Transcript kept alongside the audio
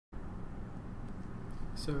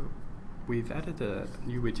So we've added a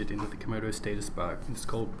new widget into the Komodo status bar. It's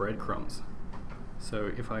called Breadcrumbs.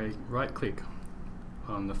 So if I right click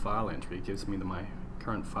on the file entry, it gives me my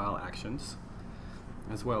current file actions.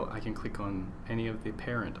 As well, I can click on any of the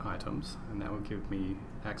parent items and that will give me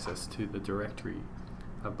access to the directory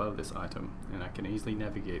above this item, and I can easily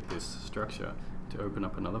navigate this structure to open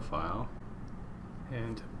up another file.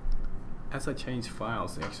 And as I change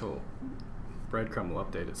files, the actual breadcrumb will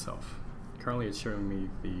update itself. Currently it's showing me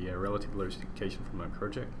the relative location from my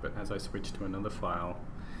project, but as I switch to another file,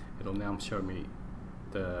 it'll now show me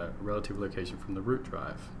the relative location from the root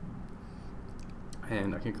drive.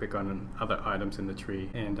 And I can click on other items in the tree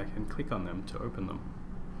and I can click on them to open them.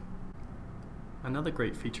 Another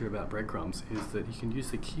great feature about breadcrumbs is that you can use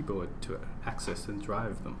the keyboard to access and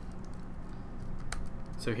drive them.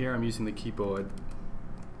 So here I'm using the keyboard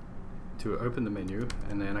to open the menu,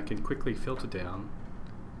 and then I can quickly filter down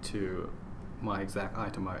to my exact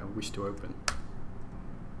item I wish to open.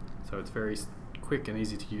 So it's very quick and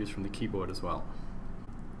easy to use from the keyboard as well.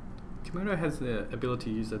 Komodo has the ability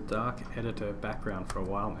to use a dark editor background for a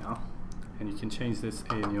while now, and you can change this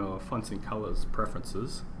in your fonts and colors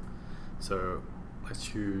preferences. So let's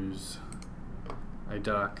choose a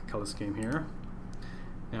dark color scheme here.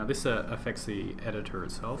 Now this affects the editor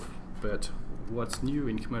itself, but what's new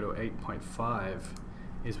in Komodo 8.5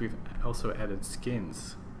 is we've also added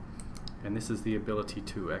skins, and this is the ability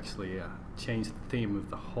to actually change the theme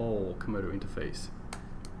of the whole Komodo interface.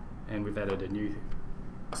 And we've added a new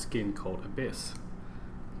skin called Abyss.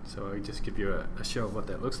 So I'll just give you a show of what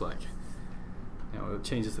that looks like. Now it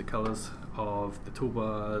changes the colors of the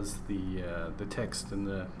toolbars, the text and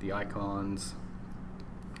the icons,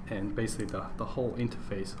 and basically the whole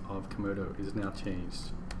interface of Komodo is now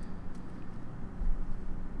changed.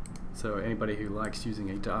 So anybody who likes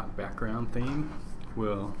using a dark background theme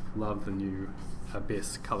will love the new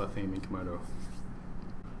Abyss color theme in Komodo.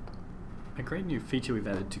 A great new feature we've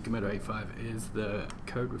added to Komodo 8.5 is the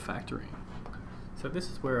code refactoring. So this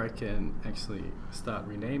is where I can actually start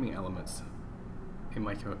renaming elements in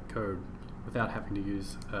my code without having to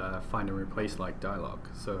use find and replace like dialog.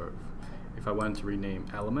 So if I wanted to rename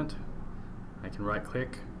element, I can right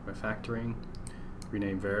click, refactoring,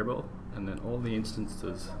 rename variable, and then all the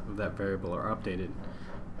instances of that variable are updated.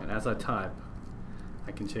 And as I type,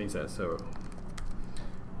 I can change that. So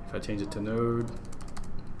if I change it to node,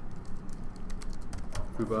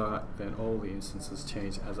 foobar, then all the instances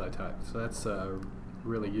change as I type. So that's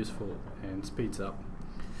really useful and speeds up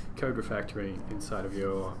code refactoring inside of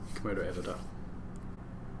your Komodo editor.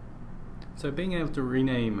 So being able to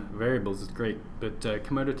rename variables is great, but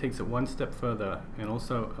Komodo takes it one step further and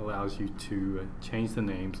also allows you to change the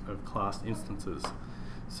names of class instances.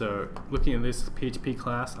 So looking at this PHP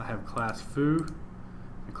class, I have class foo,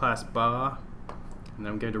 a class bar, and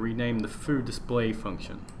I'm going to rename the foo display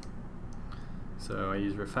function. So I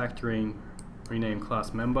use refactoring, rename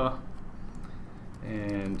class member,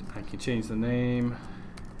 and I can change the name,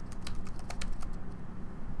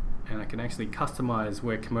 and I can actually customize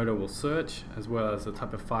where Komodo will search as well as the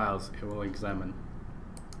type of files it will examine.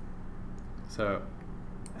 So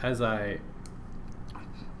as I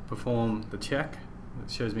perform the check, it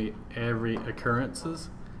shows me every occurrences.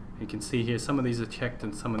 You can see here some of these are checked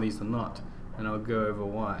and some of these are not, and I'll go over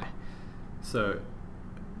why. So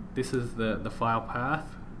this is the file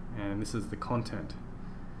path and this is the content,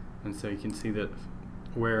 and so you can see that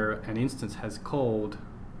where an instance has called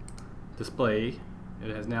display,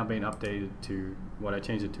 it has now been updated to what I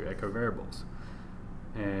changed it to, echo variables,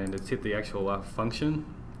 and it's hit the actual function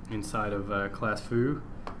inside of class foo.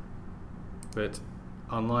 But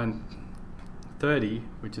on line 30,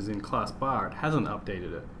 which is in class bar, it hasn't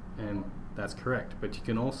updated it, and that's correct, but you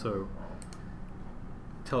can also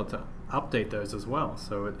tell it to update those as well.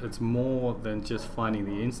 So it's more than just finding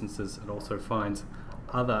the instances, it also finds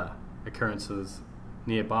other occurrences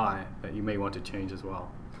nearby that you may want to change as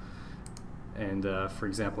well. And for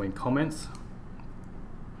example, in comments,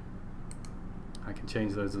 I can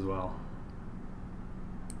change those as well.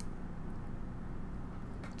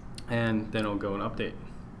 And then I'll go and update.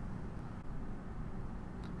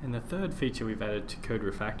 And the third feature we've added to code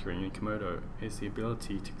refactoring in Komodo is the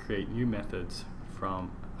ability to create new methods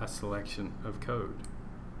from a selection of code.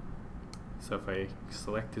 So if I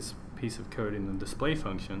select this piece of code in the display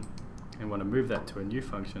function and want to move that to a new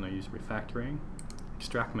function, I use refactoring,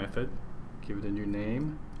 extract method, give it a new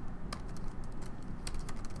name,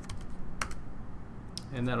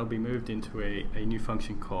 and that'll be moved into a new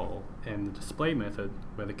function call, and the display method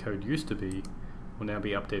where the code used to be will now be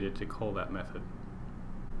updated to call that method.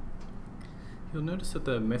 You'll notice that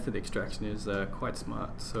the method extraction is quite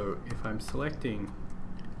smart. So if I'm selecting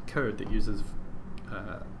code that uses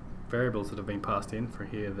variables that have been passed in. For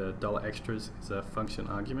here, the $extras is a function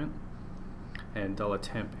argument, and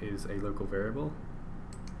 $temp is a local variable.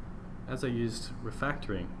 As I used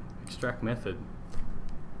refactoring extract method,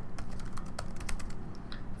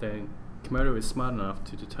 then Komodo is smart enough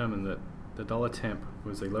to determine that the $temp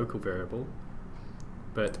was a local variable,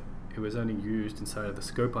 but it was only used inside of the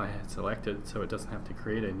scope I had selected, so it doesn't have to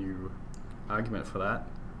create a new argument for that.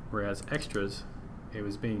 Whereas extras, it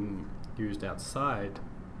was being used outside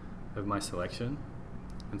of my selection,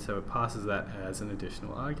 and so it passes that as an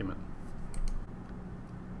additional argument.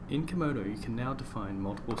 In Komodo, you can now define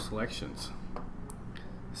multiple selections.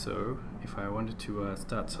 So if I wanted to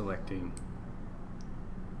start selecting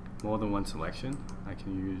more than one selection, I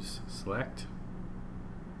can use select,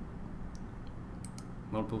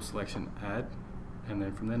 multiple selection add, and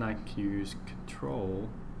then from then I can use control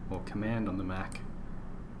or command on the Mac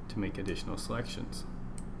to make additional selections.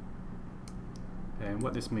 And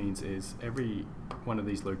what this means is every one of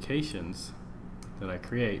these locations that I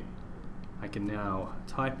create, I can now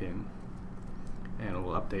type in, and it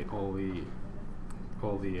will update all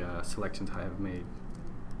the selections I have made.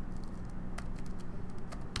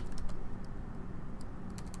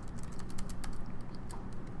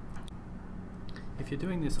 If you're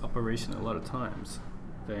doing this operation a lot of times,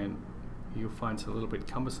 then you'll find it's a little bit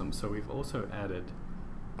cumbersome, so we've also added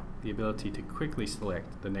the ability to quickly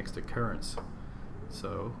select the next occurrence.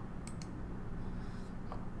 So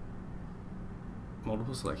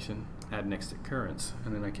multiple selection, add next occurrence,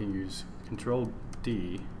 and then I can use Control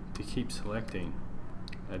D to keep selecting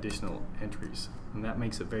additional entries, and that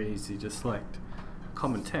makes it very easy to select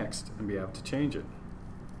common text and be able to change it.